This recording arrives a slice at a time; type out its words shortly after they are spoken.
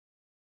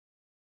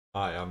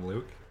Hi, I'm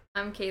Luke.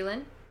 I'm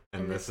Kaylin.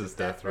 And this is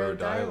Death Row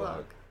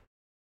Dialogue.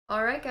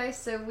 Alright guys,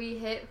 so we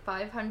hit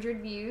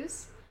 500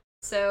 views.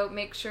 So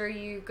make sure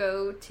you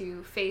go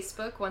to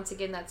Facebook. Once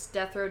again, that's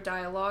Death Row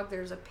Dialogue.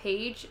 There's a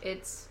page.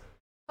 It's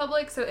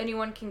public, so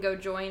anyone can go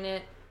join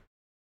it.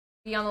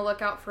 Be on the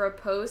lookout for a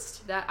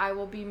post that I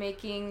will be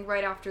making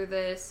right after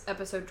this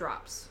episode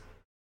drops.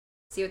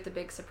 See what the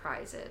big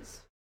surprise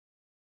is.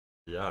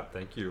 Yeah,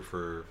 thank you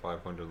for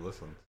 500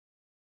 listens.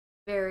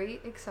 Very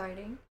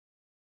exciting.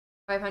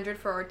 500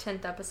 for our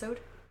 10th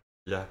episode.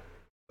 Yeah,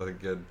 that's a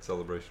good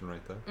celebration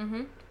right there.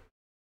 Mm-hmm.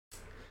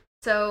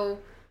 So,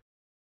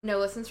 no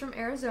listens from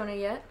Arizona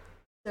yet.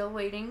 Still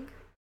waiting.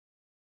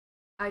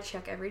 I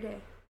check every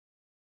day.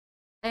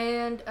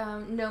 And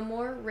no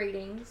more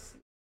ratings.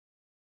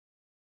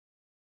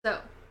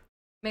 So,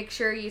 make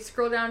sure you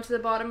scroll down to the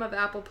bottom of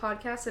Apple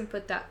Podcasts and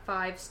put that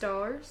 5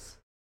 stars.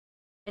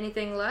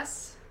 Anything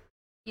less,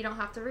 you don't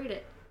have to rate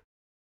it.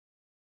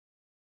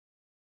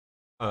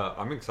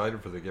 I'm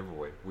excited for the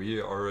giveaway. We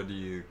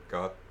already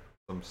got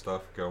some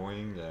stuff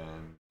going,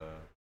 and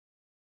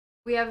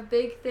we have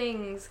big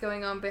things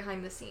going on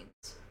behind the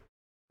scenes.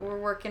 We're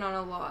working on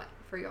a lot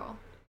for y'all.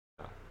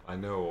 Yeah, I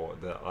know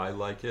that I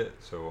like it,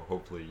 so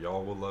hopefully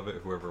y'all will love it.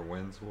 Whoever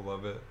wins will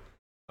love it.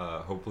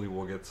 Hopefully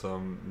we'll get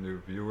some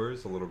new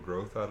viewers, a little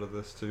growth out of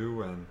this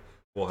too, and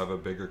we'll have a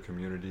bigger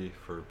community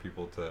for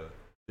people to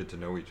get to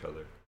know each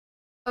other.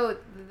 Oh,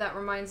 that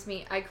reminds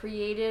me. I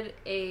created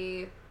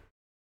a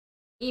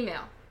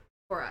email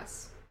for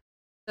us.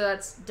 So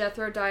that's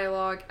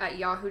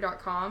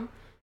deathrowdialogue@yahoo.com,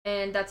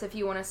 and that's if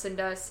you want to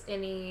send us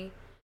any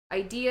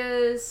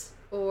ideas,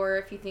 or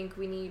if you think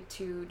we need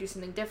to do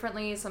something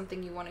differently,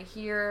 something you want to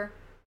hear,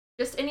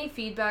 just any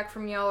feedback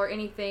from y'all or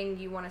anything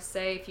you want to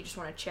say if you just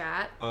want to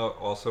chat.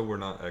 Also, we're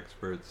not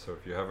experts, so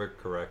if you have a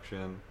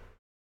correction,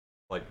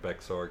 like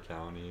Bexar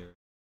County.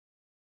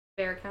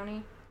 Bear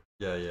County?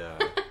 Yeah.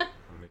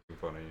 I'm making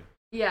fun of you.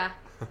 Yeah.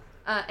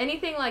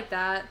 Anything like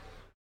that.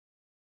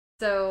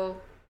 So,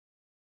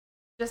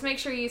 just make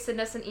sure you send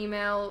us an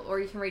email,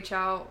 or you can reach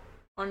out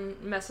on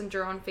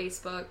Messenger on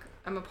Facebook.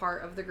 I'm a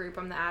part of the group.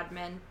 I'm the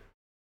admin.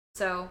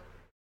 So,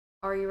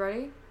 are you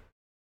ready?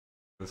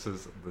 This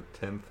is the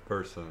 10th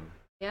person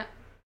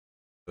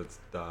that's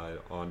died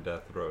on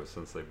death row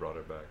since they brought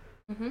it back.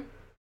 Mm-hmm.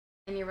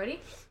 And you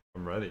ready?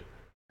 I'm ready.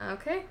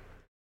 Okay.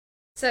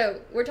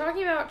 So, we're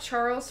talking about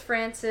Charles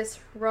Francis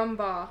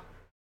Rumbaugh,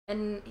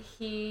 and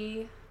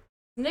his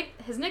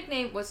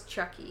nickname was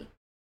Chucky.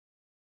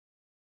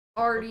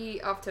 Already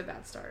off to a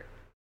bad start.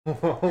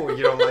 Oh,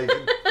 you don't like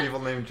people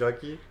named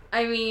Chucky?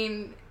 I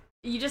mean,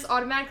 you just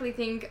automatically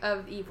think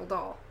of the evil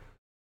doll.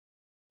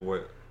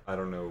 What? I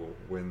don't know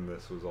when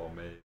this was all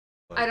made.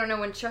 I don't know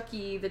when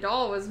Chucky the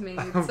doll was made,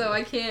 so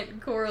I can't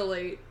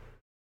correlate.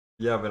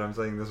 Yeah, but I'm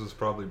saying this was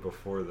probably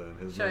before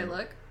then. Should I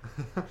look?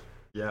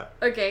 Yeah.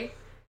 Okay.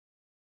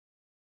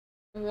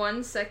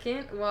 1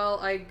 second while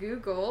I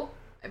Google.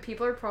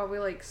 People are probably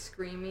like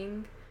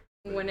screaming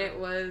when it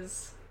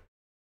was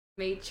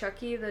made.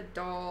 Chucky the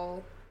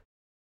doll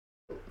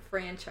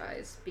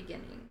franchise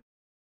beginning.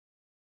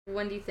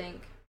 When do you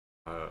think?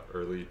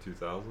 Early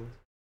 2000s?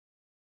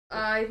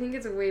 I think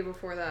it's way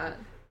before that.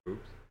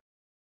 Oops.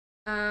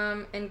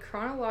 In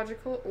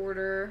chronological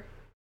order,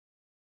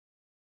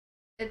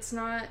 it's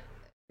not.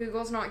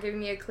 Google's not giving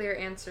me a clear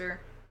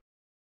answer.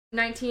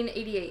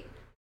 1988.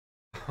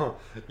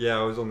 Yeah,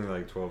 I was only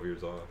like 12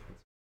 years off.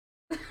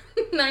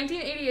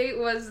 1988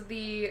 was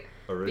the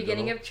Original?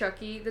 Beginning of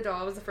Chucky the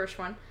doll was the first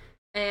one,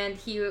 and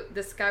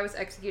this guy was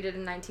executed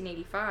in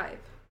 1985.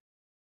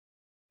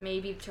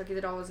 Maybe Chucky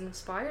the doll was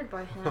inspired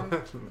by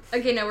him.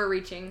 Okay, no, we're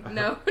reaching.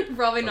 No,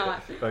 probably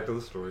not. Back to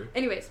the story.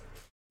 Anyways,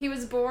 he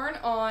was born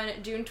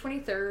on June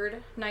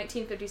 23rd,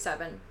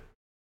 1957.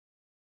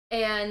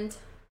 And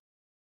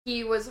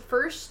he was the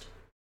first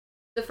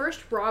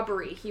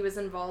robbery he was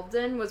involved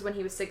in was when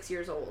he was 6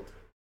 years old.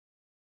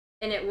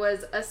 And it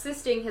was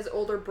assisting his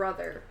older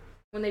brother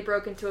when they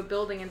broke into a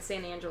building in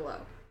San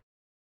Angelo.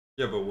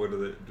 Yeah, but what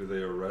do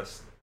they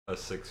arrest a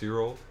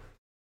 6-year-old?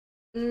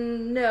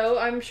 No,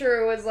 I'm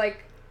sure it was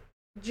like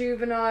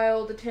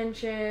juvenile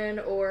detention,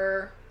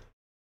 or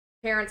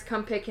parents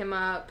come pick him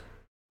up.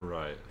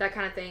 Right. That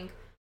kind of thing.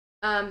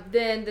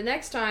 Then the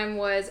next time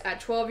was at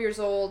 12 years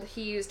old,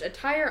 he used a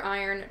tire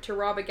iron to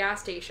rob a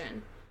gas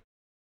station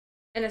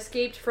and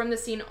escaped from the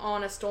scene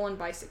on a stolen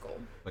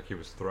bicycle. Like he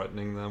was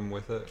threatening them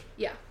with it?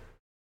 Yeah.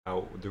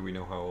 How do we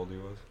know how old he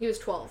was? He was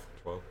 12.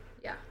 12?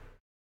 Yeah.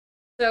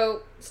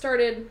 So,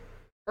 started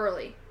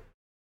early.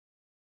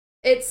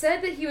 It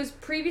said that he was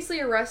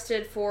previously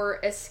arrested for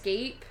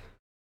escape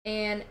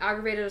and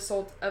aggravated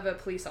assault of a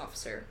police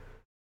officer.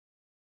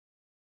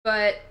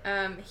 But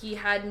he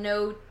had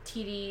no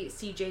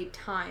TDCJ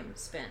time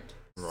spent.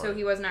 Right. So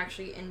he wasn't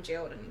actually in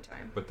jail at any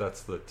time. But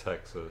that's the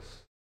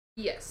Texas.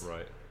 Yes.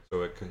 Right.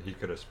 So he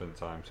could have spent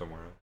time somewhere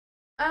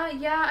else.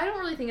 Yeah, I don't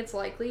really think it's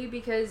likely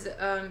because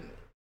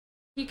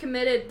he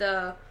committed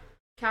the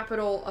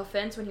capital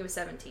offense when he was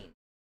 17.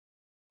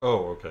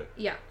 Oh, okay.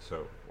 Yeah.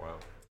 So, wow.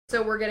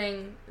 So we're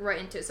getting right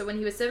into it. So when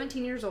he was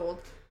 17 years old,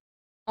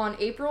 On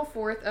April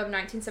 4th of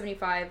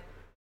 1975,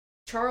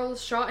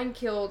 Charles shot and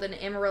killed an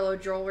Amarillo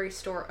jewelry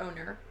store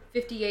owner,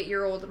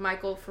 58-year-old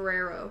Michael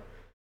Ferrero.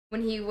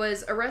 When he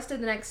was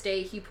arrested the next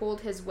day, he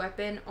pulled his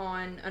weapon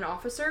on an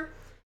officer,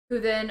 who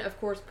then, of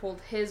course,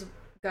 pulled his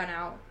gun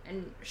out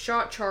and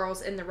shot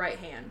Charles in the right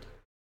hand.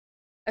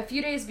 A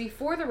few days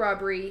before the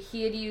robbery,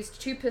 he had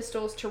used 2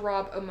 pistols to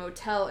rob a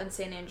motel in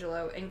San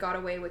Angelo and got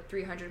away with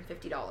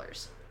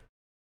 $350.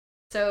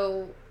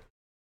 So,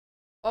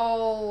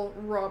 all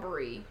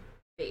robbery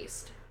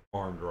based.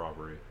 Armed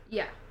robbery.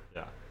 Yeah.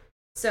 Yeah.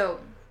 So,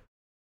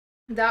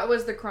 that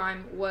was the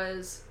crime,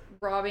 was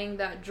robbing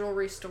that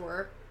jewelry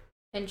store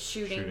and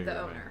shooting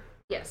the owner.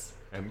 Yes.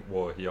 And,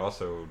 well, he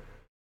also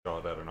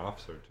shot at an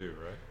officer, too,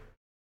 right?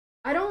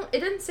 It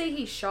didn't say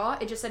he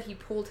shot, it just said he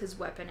pulled his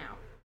weapon out.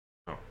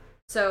 Oh.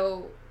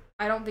 So,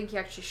 I don't think he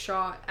actually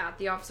shot at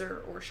the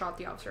officer or shot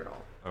the officer at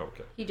all. Oh,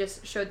 okay. He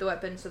just showed the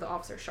weapon, so the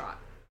officer shot.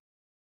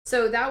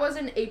 So, that was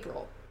in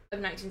April of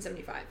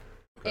 1975.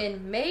 Okay.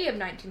 In May of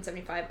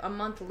 1975, a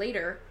month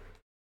later,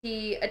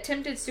 he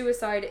attempted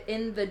suicide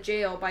in the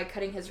jail by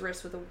cutting his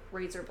wrist with a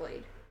razor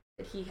blade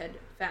that he had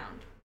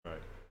found.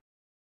 Right.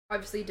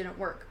 Obviously, it didn't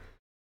work.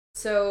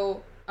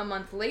 So, a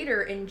month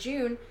later, in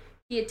June,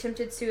 he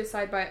attempted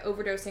suicide by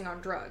overdosing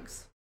on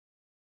drugs.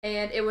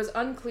 And it was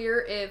unclear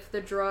if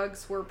the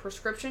drugs were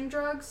prescription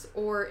drugs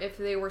or if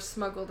they were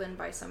smuggled in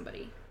by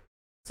somebody.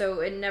 So,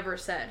 it never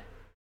said.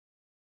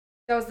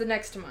 That was the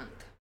next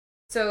month.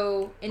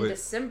 So, in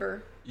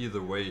December...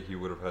 Either way, he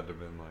would have had to have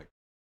been, like,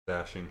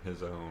 stashing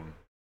his own...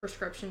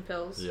 prescription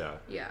pills. Yeah.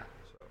 Yeah.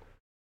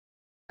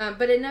 So.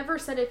 But it never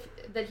said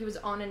that he was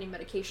on any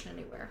medication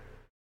anywhere.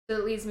 So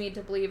it leads me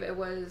to believe it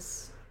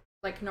was,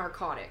 like,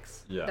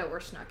 narcotics that were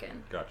snuck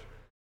in. Gotcha.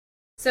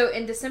 So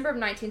in December of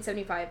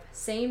 1975,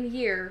 same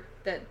year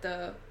that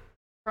the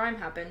crime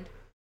happened,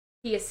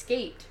 he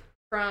escaped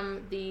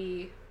from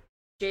the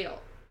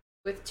jail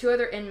with 2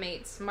 other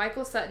inmates,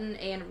 Michael Sutton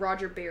and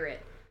Roger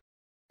Barrett.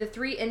 The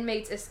 3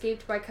 inmates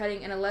escaped by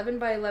cutting an 11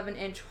 by 11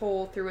 inch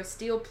hole through a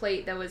steel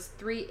plate that was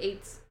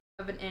 3/8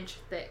 of an inch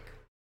thick.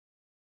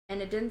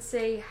 And it didn't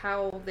say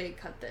how they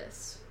cut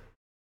this.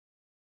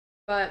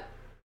 But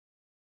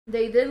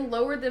they then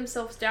lowered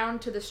themselves down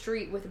to the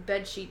street with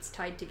bed sheets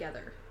tied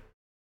together.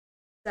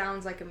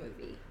 Sounds like a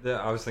movie. Yeah,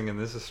 I was thinking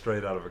this is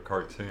straight out of a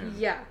cartoon.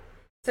 Yeah.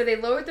 So they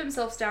lowered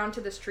themselves down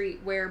to the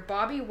street where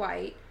Bobby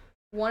White,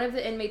 one of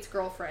the inmates'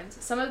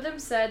 girlfriends, some of them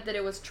said that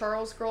it was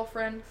Charles'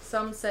 girlfriend,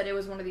 some said it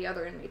was one of the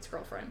other inmates'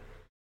 girlfriend.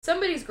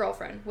 Somebody's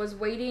girlfriend was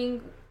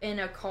waiting in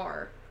a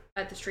car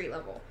at the street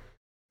level.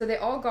 So they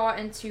all got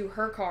into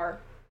her car,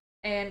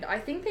 and I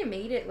think they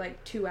made it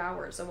like 2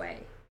 hours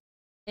away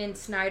in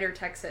Snyder,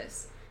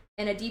 Texas.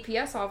 And a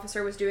DPS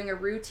officer was doing a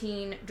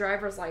routine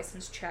driver's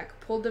license check,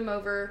 pulled them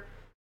over,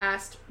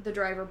 asked the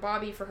driver,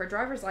 Bobby, for her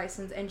driver's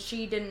license, and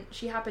she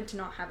happened to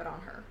not have it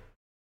on her.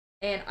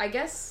 And I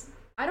guess,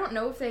 I don't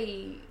know if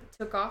they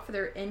took off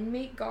their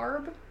inmate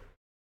garb,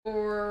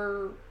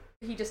 or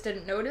he just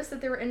didn't notice that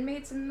there were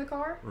inmates in the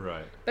car.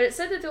 Right. But it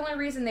said that the only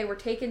reason they were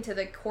taken to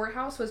the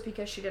courthouse was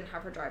because she didn't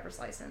have her driver's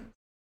license.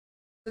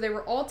 So they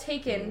were all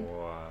taken...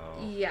 Wow.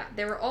 Yeah,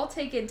 they were all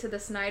taken to the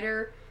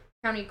Snyder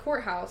County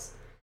Courthouse,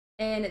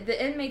 and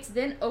the inmates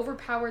then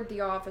overpowered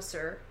the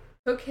officer,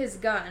 took his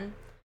gun,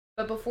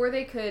 but before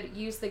they could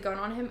use the gun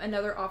on him,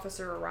 another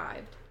officer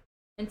arrived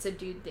and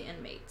subdued the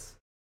inmates.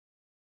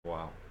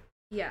 Wow.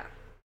 Yeah.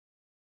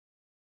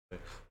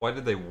 Why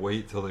did they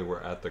wait till they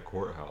were at the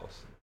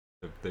courthouse?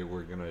 If they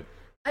were gonna...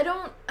 I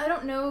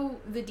don't know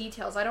the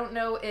details. I don't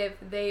know if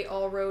they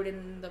all rode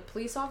in the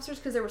police officers,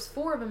 because there was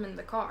 4 of them in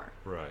the car.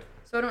 Right.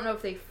 So I don't know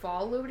if they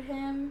followed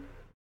him.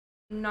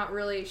 Not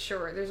really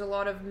sure. There's a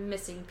lot of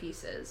missing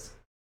pieces.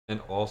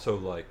 And also,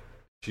 like,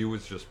 she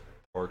was just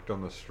parked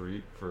on the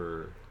street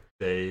for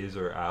days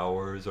or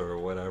hours or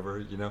whatever,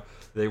 you know?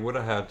 They would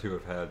have had to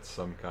have had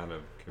some kind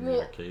of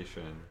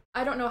communication. Well,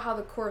 I don't know how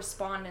the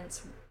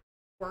correspondence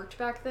worked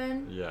back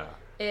then. Yeah.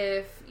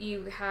 If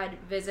you had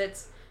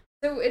visits.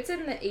 So it's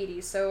in the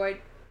 80s, so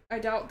I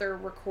doubt they're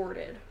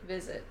recorded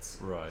visits.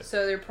 Right.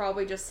 So they're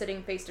probably just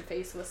sitting face to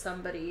face with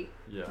somebody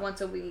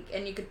once a week,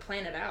 and you could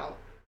plan it out.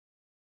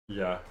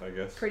 Yeah, I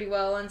guess. Pretty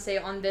well, and say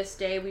on this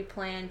day we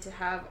plan to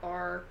have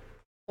our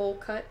hole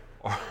cut.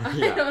 Yeah.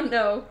 I don't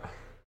know.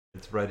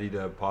 It's ready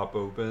to pop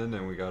open,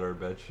 and we got our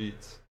bed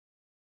sheets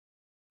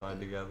tied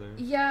together.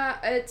 Yeah,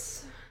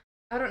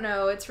 I don't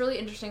know. It's really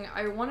interesting.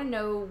 I want to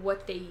know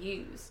what they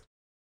used.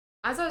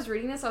 As I was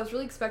reading this, I was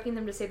really expecting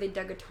them to say they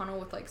dug a tunnel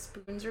with, like,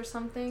 spoons or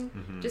something,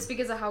 just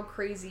because of how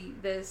crazy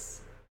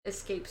this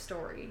escape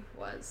story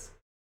was.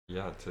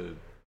 Yeah, to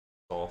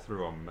saw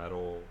through a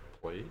metal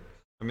plate.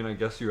 I mean, I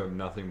guess you have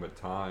nothing but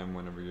time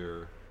whenever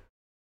you're...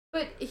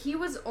 But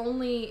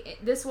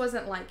this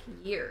wasn't, like,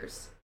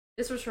 years.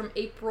 This was from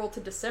April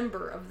to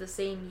December of the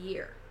same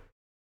year.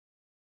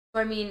 So,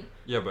 I mean...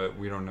 Yeah, but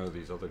we don't know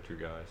these other 2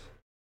 guys.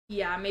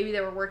 Yeah, maybe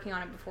they were working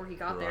on it before he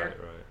got there.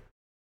 Right.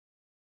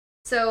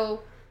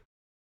 So...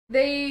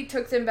 They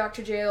took them back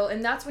to jail,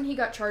 and that's when he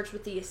got charged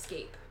with the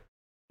escape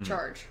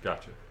charge.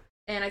 Gotcha.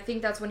 And I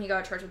think that's when he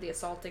got charged with the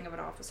assaulting of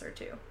an officer,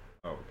 too.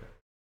 Oh, okay.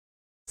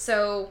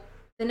 So,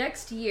 the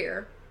next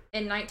year,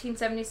 in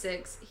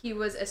 1976, he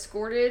was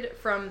escorted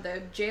from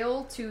the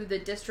jail to the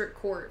district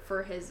court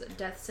for his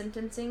death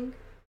sentencing.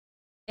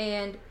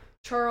 And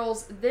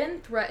Charles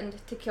then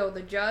threatened to kill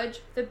the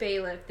judge, the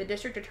bailiff, the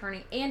district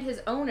attorney, and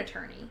his own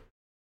attorney.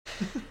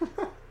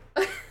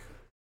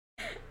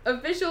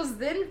 Officials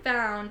then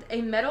found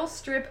a metal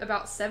strip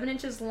about 7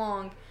 inches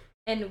long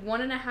and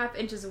 1.5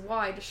 inches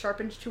wide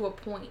sharpened to a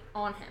point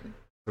on him.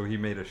 So he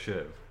made a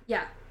shiv.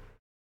 Yeah.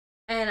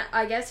 And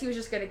I guess he was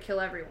just going to kill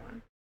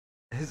everyone.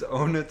 His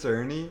own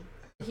attorney?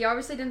 He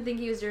obviously didn't think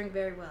he was doing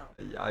very well.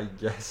 I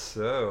guess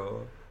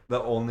so.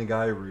 The only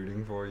guy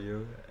rooting for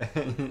you.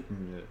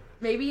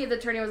 Maybe the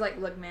attorney was like,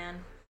 look,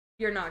 man,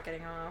 you're not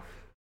getting off.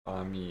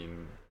 I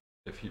mean,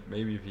 if he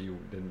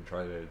didn't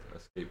try to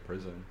escape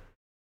prison.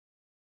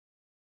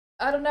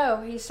 I don't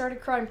know. He started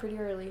crying pretty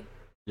early.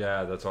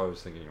 Yeah, that's what I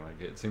was thinking.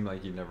 Like, it seemed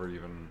like he never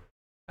even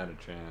had a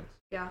chance.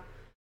 Yeah.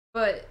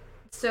 But,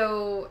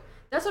 so,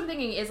 that's what I'm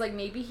thinking is, like,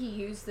 maybe he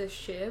used the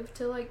shiv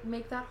to, like,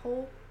 make that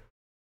hole.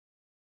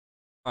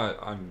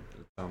 It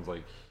sounds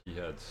like he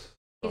had...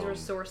 He's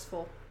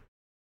resourceful.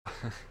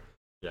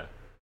 Yeah.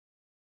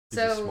 He's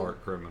a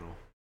smart criminal.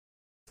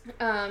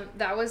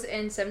 That was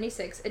in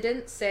 76. It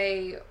didn't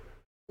say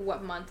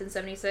what month in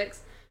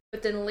 76,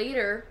 but then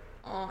later,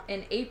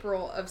 in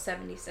April of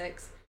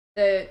 76,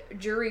 the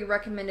jury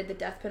recommended the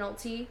death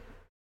penalty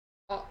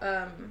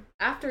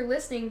after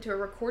listening to a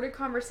recorded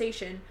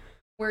conversation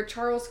where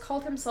Charles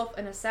called himself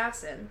an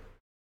assassin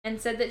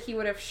and said that he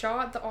would have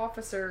shot the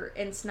officer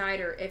in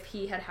Snyder if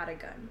he had had a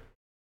gun.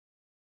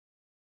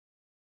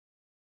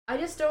 I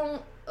just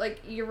don't,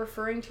 like, you're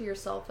referring to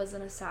yourself as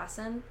an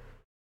assassin.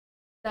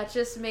 That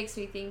just makes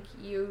me think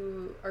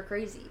you are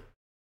crazy.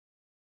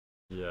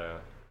 Yeah.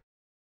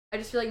 I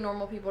just feel like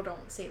normal people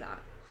don't say that.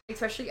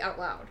 Especially out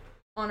loud.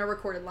 On a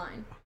recorded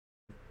line.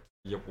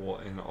 Yep, well,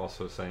 and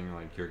also saying,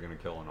 like, you're gonna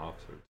kill an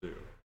officer, too.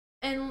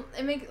 And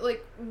it make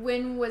like,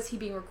 when was he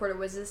being recorded?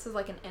 Was this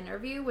like an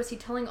interview? Was he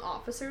telling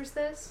officers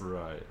this?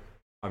 Right.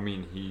 I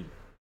mean, he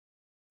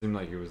seemed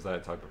like he was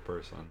that type of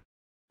person.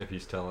 If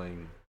he's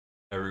telling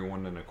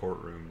everyone in a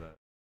courtroom that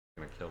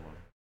he's gonna kill him.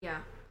 Yeah.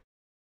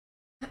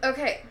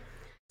 Okay,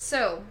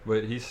 so...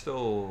 But he's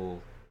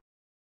still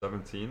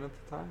 17 at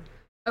the time?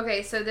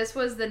 Okay, so this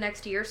was the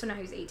next year, so now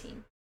he's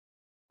 18.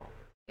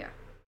 Yeah.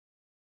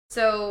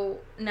 So,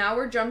 now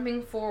we're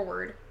jumping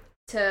forward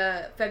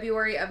to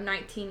February of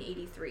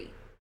 1983.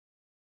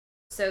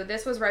 So,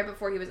 this was right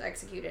before he was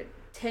executed.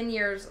 10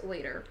 years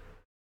later.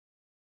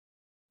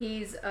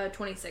 He's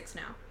 26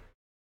 now.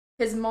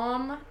 His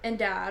mom and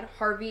dad,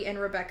 Harvey and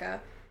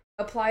Rebecca,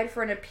 applied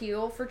for an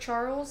appeal for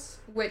Charles,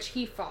 which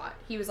he fought.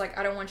 He was like,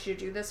 I don't want you to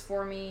do this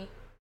for me.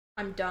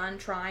 I'm done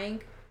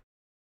trying.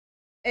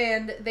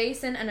 And they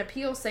sent an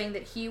appeal saying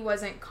that he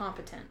wasn't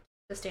competent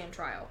to stand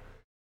trial.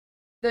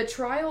 The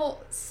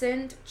trial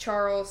sent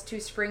Charles to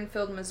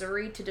Springfield,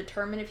 Missouri to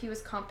determine if he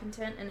was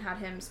competent and had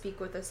him speak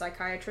with a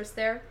psychiatrist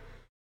there.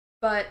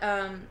 But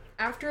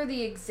after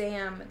the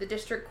exam, the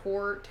district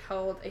court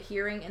held a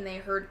hearing and they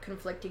heard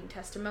conflicting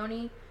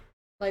testimony.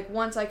 Like,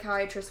 one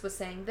psychiatrist was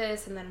saying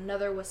this and then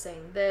another was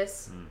saying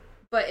this.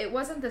 But it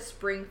wasn't the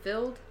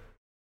Springfield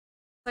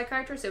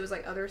psychiatrist, it was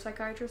like other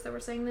psychiatrists that were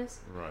saying this.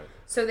 Right.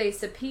 So they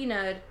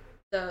subpoenaed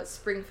the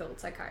Springfield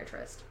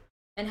psychiatrist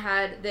and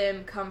had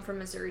them come from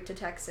Missouri to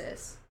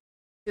Texas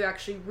to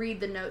actually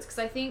read the notes. Because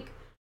I think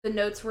the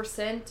notes were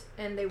sent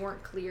and they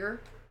weren't clear.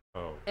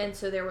 Oh. And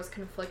so there was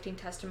conflicting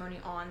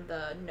testimony on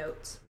the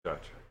notes.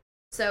 Gotcha.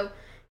 So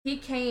he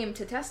came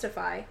to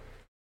testify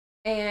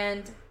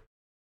and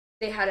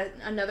they had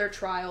another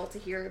trial to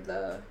hear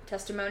the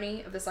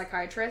testimony of the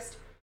psychiatrist.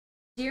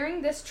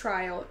 During this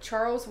trial,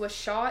 Charles was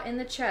shot in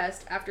the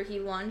chest after he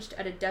lunged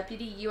at a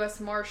deputy U.S.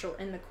 Marshal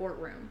in the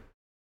courtroom.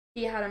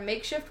 He had a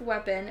makeshift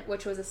weapon,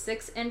 which was a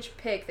 6-inch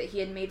pick that he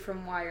had made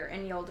from wire,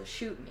 and yelled,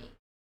 "Shoot me."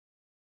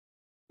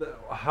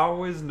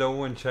 How is no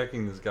one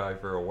checking this guy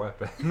for a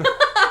weapon?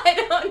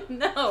 I don't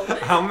know.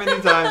 How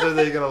many times are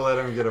they going to let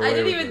him get away with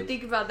it? I didn't even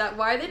think about that.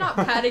 Why are they not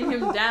patting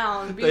him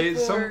down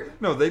before...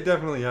 They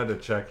definitely had to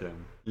check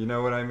him. You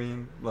know what I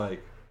mean?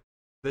 Like,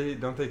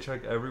 don't they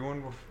check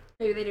everyone before?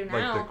 Maybe they do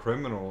now. Like the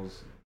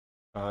criminals.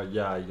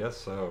 Yeah, I guess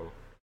so.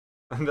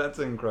 That's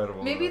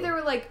incredible. Maybe they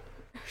were like,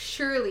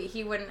 surely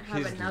he wouldn't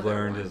have another one. He's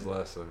learned his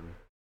lesson.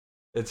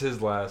 It's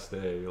his last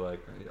day.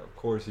 Like, of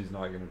course he's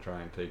not going to try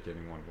and take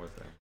anyone with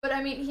him. But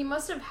I mean, he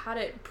must have had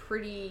it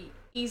pretty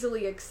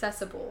easily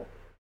accessible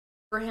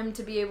for him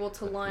to be able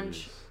to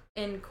lunge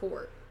in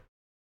court.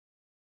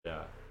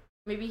 Yeah.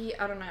 Maybe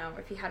I don't know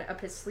if he had it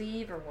up his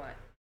sleeve or what.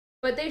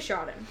 But they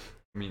shot him.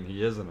 I mean,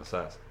 he is an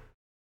assassin.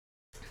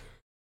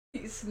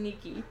 He's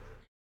sneaky.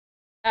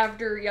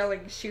 After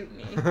yelling, "Shoot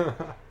me."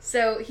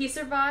 So, he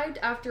survived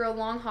after a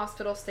long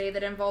hospital stay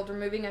that involved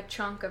removing a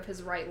chunk of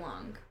his right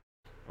lung.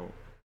 Oh.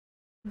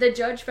 The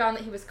judge found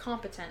that he was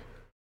competent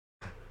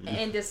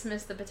and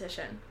dismissed the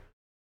petition.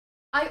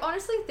 I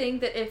honestly think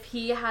that if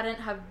he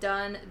hadn't have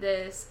done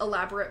this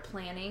elaborate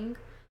planning,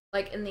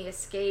 like in the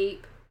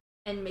escape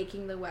and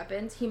making the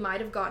weapons, he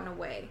might have gotten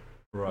away.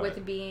 Right.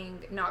 with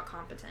being not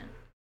competent.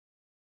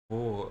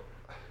 Well,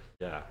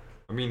 yeah.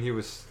 I mean, he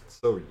was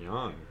so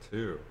young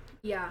too.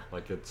 Yeah.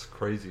 Like, it's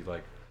crazy.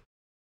 Like,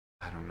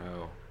 I don't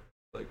know.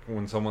 Like,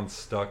 when someone's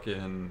stuck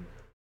in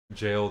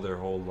jail their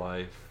whole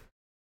life,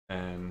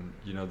 and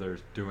they're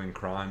doing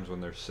crimes when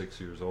they're 6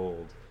 years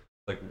old.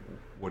 Like,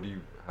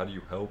 how do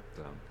you help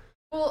them?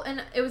 Well,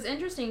 and it was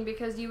interesting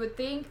because you would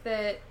think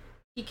that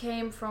he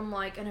came from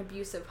like an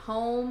abusive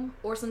home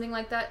or something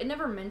like that. It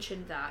never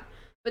mentioned that.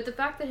 But the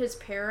fact that his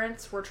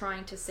parents were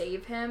trying to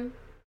save him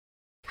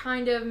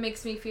kind of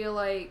makes me feel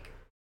like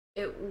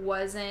it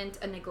wasn't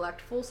a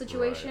neglectful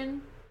situation.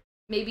 Right.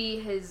 Maybe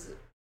his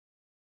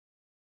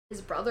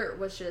brother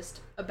was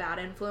just a bad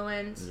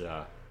influence.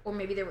 Yeah. Or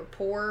maybe they were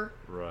poor.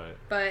 Right.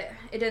 But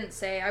it didn't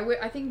say.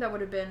 I think that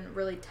would have been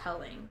really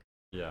telling.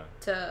 Yeah.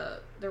 To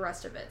the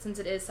rest of it, since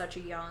it is such a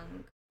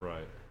young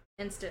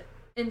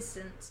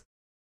instance.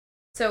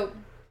 So,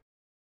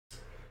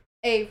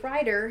 a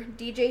writer,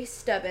 DJ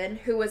Stubbin,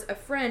 who was a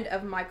friend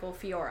of Michael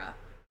Fiora,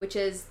 which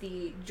is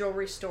the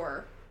jewelry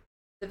store,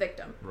 the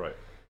victim. Right.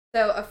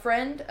 So, a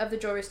friend of the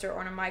jewelry store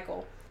owner,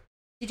 Michael,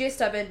 DJ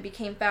Stubbin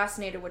became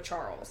fascinated with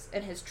Charles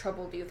and his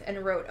troubled youth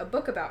and wrote a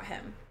book about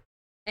him.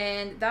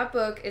 And that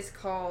book is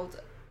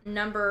called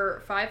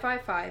Number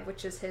 555,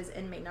 which is his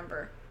inmate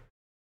number.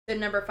 The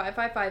number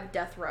 555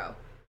 Death Row.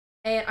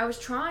 And I was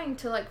trying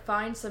to like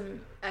find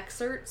some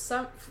excerpts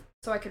so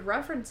I could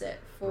reference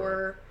it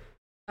for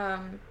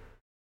the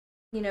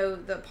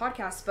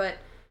podcast, but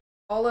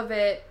all of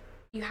it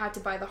you had to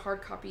buy the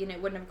hard copy and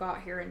it wouldn't have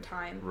got here in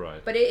time.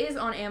 Right. But it is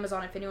on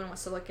Amazon if anyone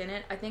wants to look in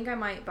it. I think I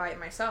might buy it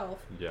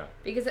myself. Yeah.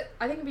 Because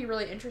I think it'd be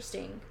really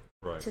interesting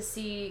to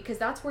see, because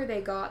that's where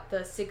they got the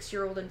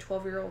 6-year-old and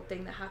 12-year-old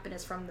thing that happened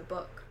is from the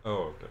book.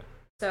 Oh, okay.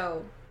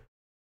 So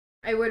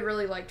I would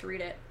really like to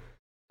read it.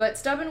 But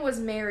Stubbin was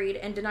married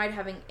and denied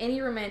having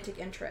any romantic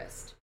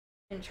interest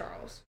in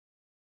Charles.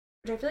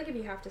 Which I feel like if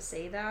you have to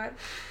say that,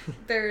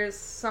 there's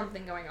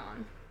something going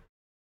on.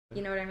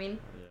 You know what I mean?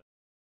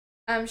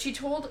 Yeah. She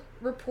told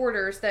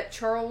reporters that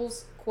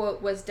Charles,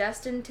 quote, was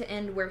destined to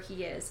end where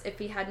he is. If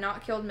he had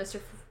not killed Mr.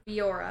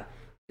 Fiora,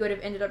 he would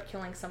have ended up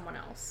killing someone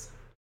else.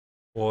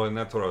 Well, and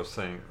that's what I was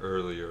saying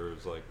earlier. It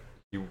was like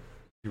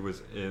he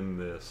was in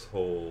this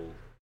whole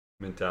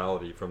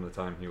mentality from the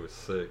time he was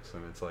 6,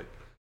 and it's like,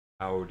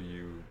 how do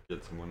you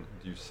get someone?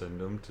 Do you send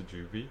them to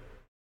juvie?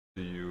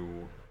 Do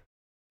you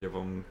give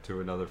them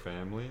to another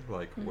family?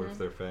 Like, what if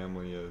their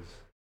family is,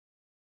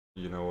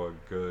 a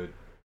good,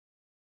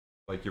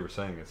 like you were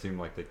saying, it seemed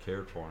like they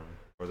cared for him,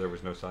 or there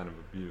was no sign of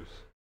abuse.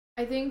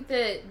 I think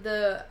that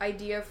the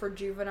idea for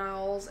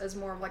juveniles is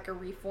more of like a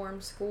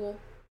reform school.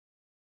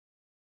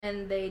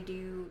 And they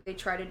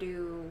try to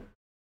do,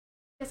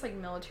 I guess, like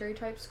military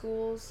type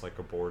schools. Like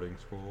a boarding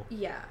school?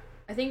 Yeah.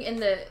 I think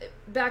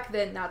back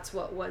then that's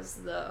what was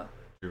the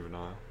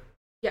juvenile.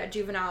 Yeah,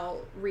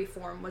 juvenile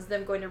reform was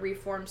them going to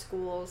reform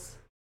schools.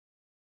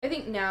 I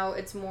think now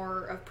it's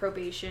more of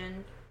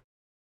probation,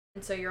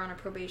 and so you're on a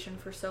probation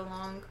for so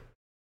long.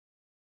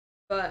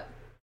 But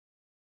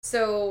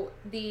so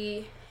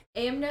the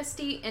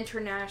Amnesty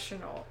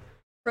International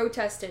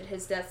protested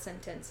his death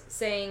sentence,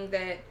 saying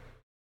that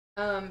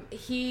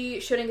he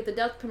shouldn't get the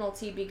death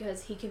penalty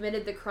because he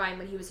committed the crime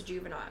when he was a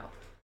juvenile.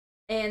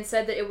 And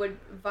said that it would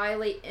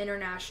violate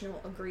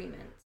international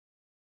agreements.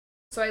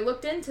 So I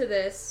looked into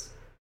this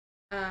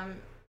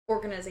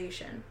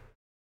organization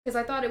because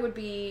I thought it would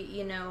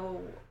be,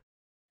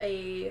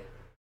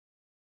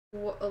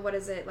 what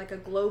is it, like a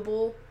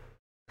global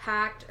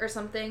pact or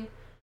something.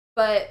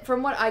 But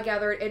from what I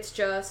gathered, it's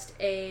just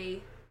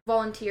a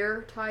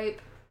volunteer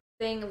type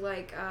thing,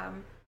 like,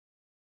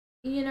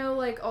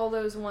 like all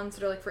those ones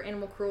that are like for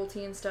animal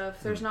cruelty and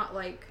stuff. There's not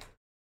like,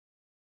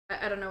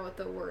 I don't know what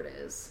the word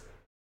is.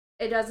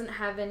 It doesn't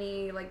have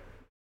any, like,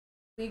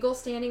 legal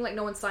standing. Like,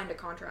 no one signed a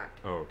contract.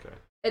 Oh, okay.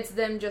 It's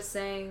them just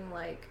saying,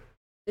 like,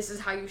 this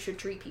is how you should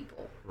treat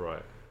people.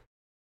 Right.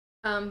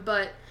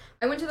 But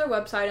I went to their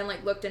website and,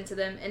 like, looked into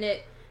them, and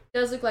it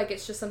does look like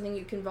it's just something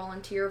you can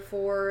volunteer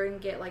for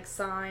and get, like,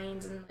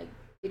 signs and, like,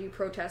 they do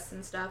protests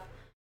and stuff.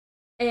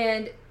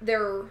 And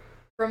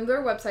from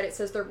their website, it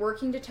says they're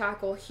working to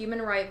tackle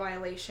human right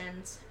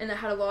violations, and it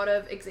had a lot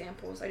of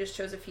examples. I just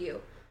chose a few.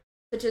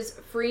 Such as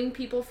freeing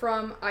people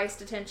from ICE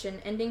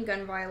detention, ending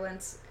gun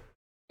violence,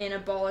 and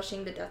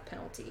abolishing the death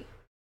penalty.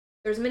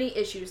 There's many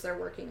issues they're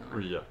working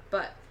on. Yeah.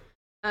 But,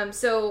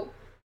 so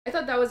I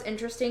thought that was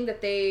interesting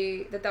that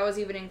that was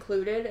even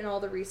included in all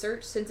the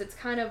research, since it's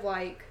kind of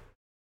like,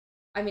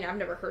 I mean, I've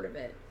never heard of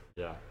it.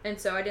 Yeah. And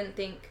so I didn't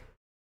think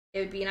it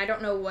would be, and I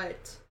don't know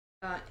what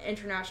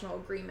international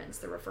agreements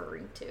they're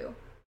referring to.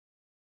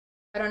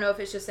 I don't know if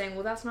it's just saying,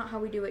 well, that's not how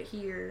we do it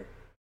here.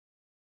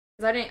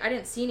 Because I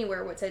didn't see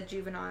anywhere what said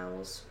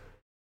juveniles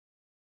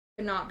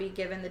could not be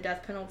given the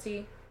death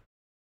penalty.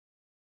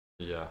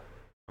 Yeah,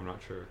 I'm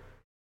not sure.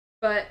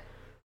 But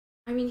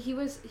I mean, he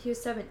was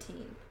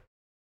 17.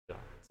 Yeah.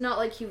 It's not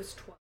like he was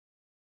 12.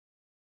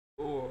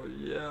 Oh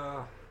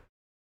yeah.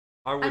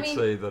 I would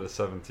say that a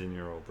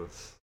 17-year-old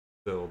is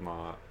still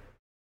not.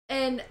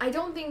 And I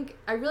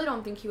really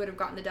don't think he would have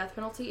gotten the death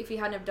penalty if he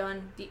hadn't have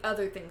done the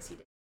other things he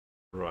did.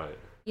 Right.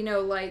 You know,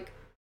 like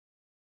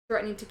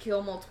threatening to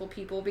kill multiple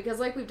people, because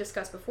like we've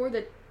discussed before,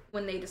 that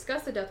when they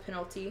discuss the death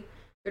penalty,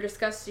 they're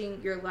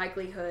discussing your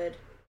likelihood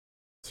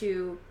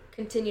to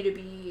continue to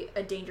be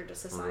a danger to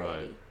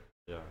society. Right.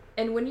 Yeah.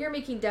 And when you're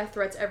making death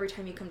threats every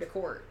time you come to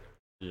court,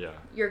 yeah,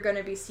 you're going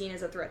to be seen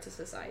as a threat to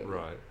society.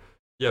 Right.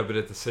 Yeah, but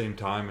at the same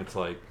time, it's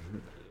like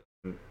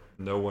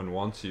no one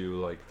wants you.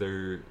 Like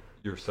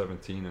you're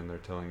 17 and they're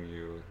telling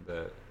you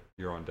that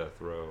you're on death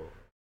row.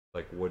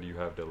 Like, what do you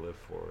have to live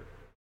for?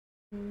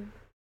 Mm.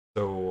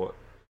 So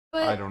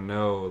but, I don't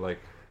know. Like,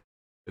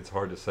 it's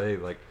hard to say.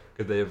 Like,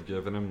 could they have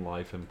given him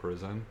life in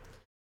prison?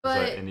 Is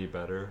that any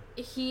better?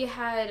 He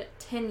had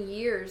 10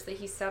 years that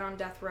he sat on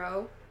death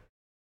row,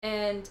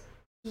 and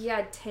he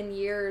had 10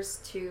 years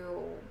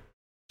to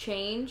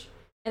change.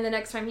 And the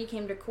next time he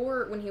came to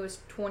court, when he was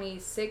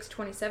 26,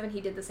 27,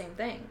 he did the same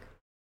thing.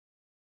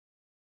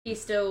 He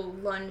still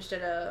lunged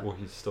at a... Well,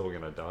 he's still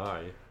gonna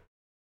die.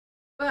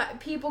 But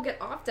people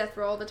get off death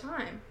row all the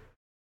time.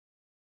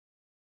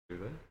 Do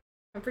they?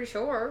 I'm pretty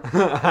sure.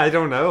 I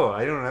don't know.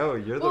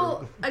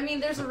 You're I mean,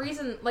 there's a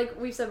reason, like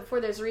we've said before,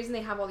 there's a reason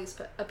they have all these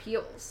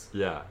appeals.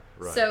 Yeah,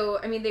 right. So,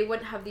 I mean, they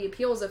wouldn't have the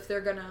appeals if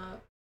they're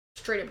gonna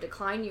straight up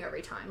decline you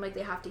every time. Like,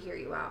 they have to hear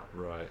you out.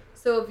 Right.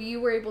 So if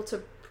you were able to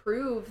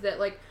prove that,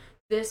 like,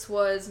 this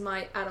was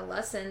my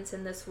adolescence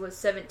and this was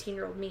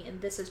 17-year-old me and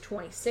this is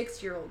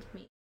 26-year-old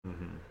me,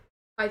 mm-hmm.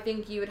 I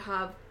think you would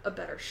have a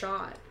better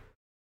shot.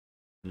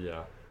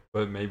 Yeah,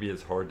 but maybe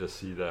it's hard to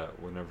see that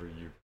whenever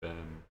you've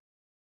been...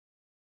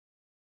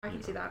 I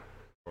can see that.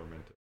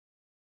 Tormented.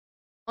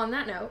 On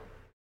that note...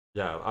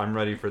 Yeah, I'm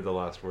ready for the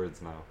last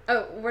words now.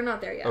 Oh, we're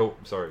not there yet. Oh,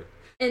 sorry.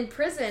 In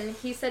prison,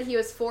 he said he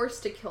was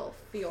forced to kill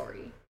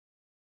Fiore.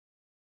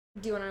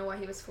 Do you want to know why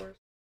he was forced?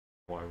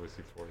 Why was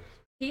he forced?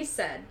 He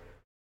said,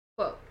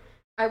 quote,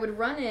 "I would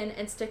run in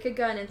and stick a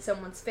gun in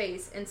someone's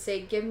face and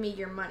say, 'Give me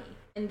your money,'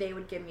 and they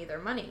would give me their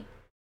money.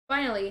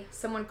 Finally,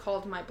 someone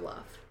called my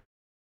bluff."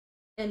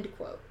 End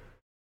quote.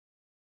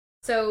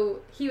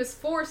 So, he was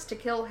forced to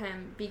kill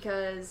him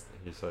because...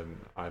 He said,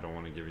 "I don't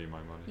want to give you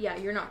my money." Yeah,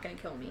 you're not going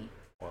to kill me.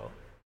 Well.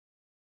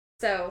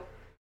 So,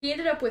 he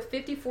ended up with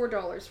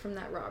 $54 from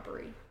that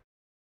robbery.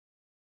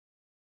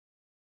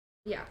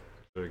 Yeah.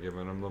 Should have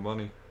given him the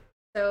money.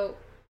 So,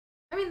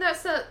 I mean,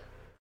 that's that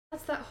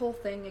whole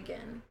thing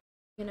again,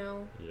 you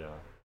know? Yeah.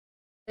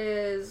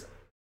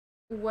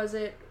 Was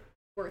it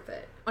worth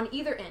it? On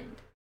either end,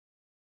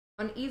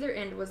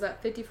 was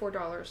that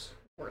 $54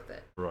 worth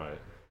it? Right.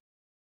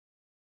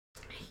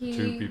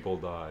 2 people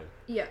died.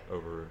 Yeah.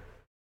 Over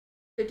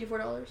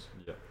 $54?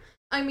 Yeah.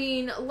 I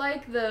mean,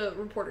 like the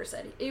reporter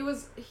said, he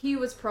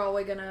was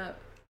probably gonna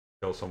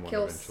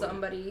kill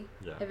somebody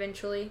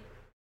eventually.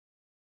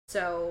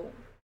 So,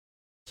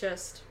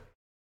 just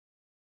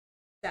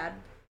sad.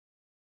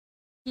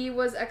 He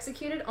was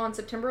executed on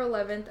September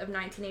 11th of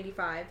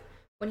 1985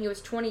 when he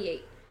was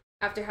 28,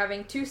 after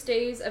having 2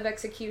 stays of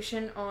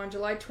execution on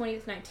July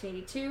 20th,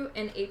 1982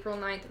 and April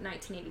 9th,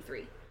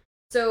 1983.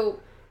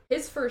 So,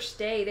 his first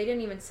day, they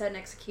didn't even set an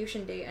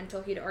execution date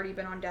until he'd already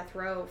been on death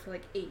row for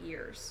like 8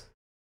 years.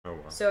 Oh,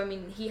 wow. So, I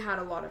mean, he had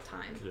a lot of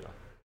time. Yeah.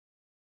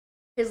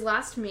 His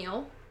last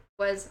meal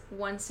was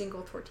 1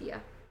 single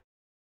tortilla.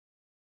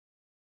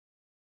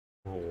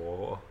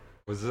 Oh.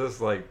 Was this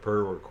like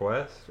per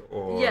request?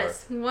 Or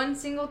yes, 1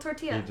 single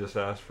tortilla. He just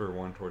asked for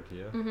 1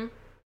 tortilla? Mm-hmm.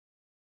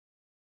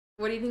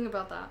 What do you think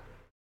about that?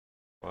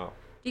 Wow.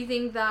 Do you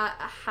think that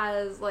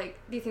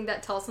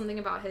tells something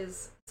about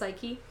his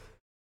psyche?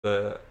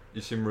 You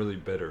seem really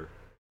bitter.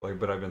 Like,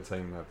 but I've been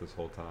saying that this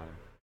whole time.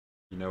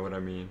 You know what I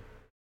mean?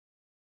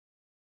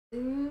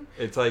 Mm.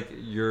 It's like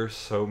you're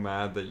so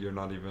mad that you're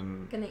not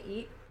even gonna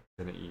eat.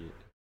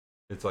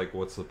 It's like,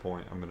 what's the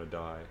point? I'm gonna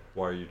die.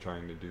 Why are you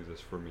trying to do this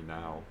for me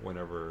now?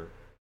 Whenever,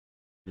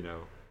 you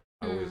know,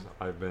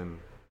 I've been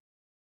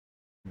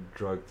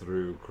drugged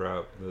through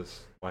crap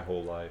my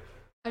whole life.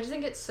 I thought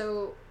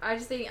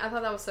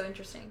that was so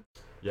interesting.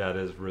 Yeah, it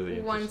is really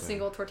interesting. 1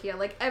 single tortilla.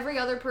 Like, every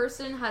other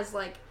person has,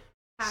 like,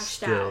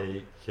 hashed out.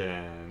 Steak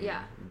and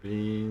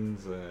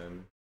beans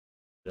and,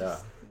 yeah,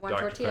 1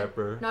 Dr. tortilla.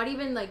 Pepper. Not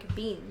even, like,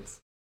 beans.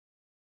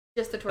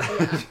 Just the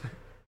tortilla.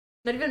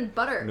 Not even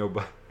butter. No,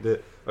 but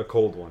a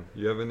cold one.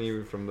 You have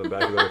any from the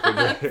back of the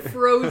refrigerator?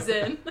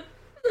 Frozen.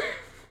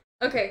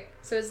 Okay,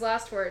 so his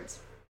last words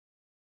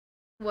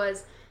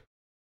was,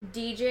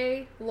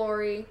 "DJ,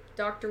 Lori,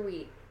 Dr.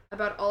 Wheat,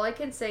 about all I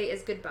can say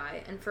is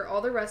goodbye, and for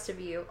all the rest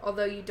of you,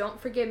 although you don't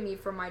forgive me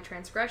for my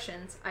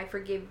transgressions, I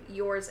forgive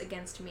yours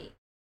against me.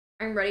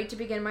 I'm ready to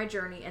begin my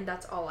journey, and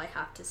that's all I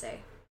have to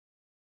say."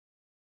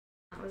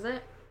 That was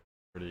it.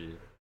 Pretty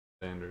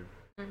standard.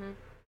 Mm-hmm.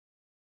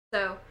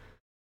 So,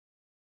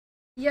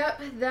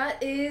 yep,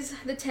 that is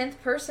the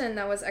 10th person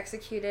that was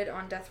executed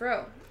on death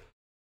row.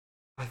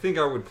 I think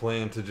I would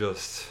plan to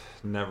just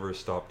never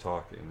stop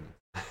talking.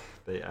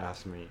 They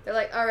asked me. They're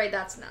like, "All right,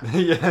 that's enough."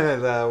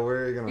 Yeah,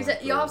 we're gonna. You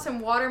said, "Y'all have some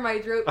water. My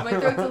throat's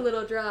a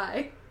little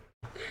dry."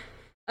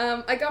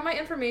 I got my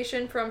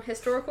information from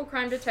historical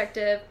crime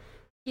detective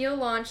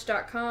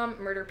HealLaunch.com,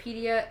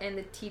 Murderpedia, and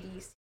the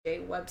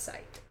TDCJ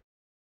website.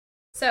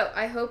 So,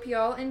 I hope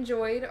y'all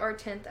enjoyed our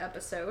 10th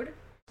episode.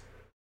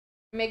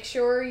 Make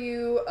sure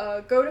you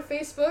go to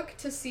Facebook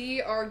to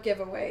see our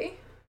giveaway.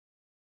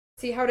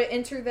 See how to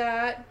enter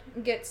that,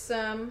 get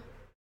some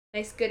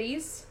nice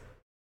goodies.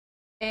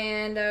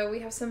 And we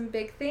have some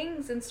big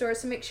things in store,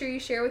 so make sure you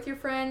share with your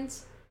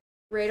friends.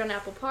 Rate on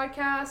Apple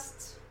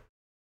Podcasts.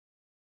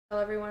 Tell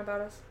everyone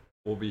about us.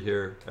 We'll be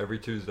here every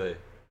Tuesday.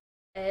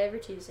 Every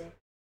Tuesday.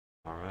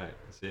 All right.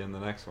 See you in the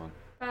next one.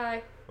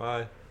 Bye.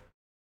 Bye.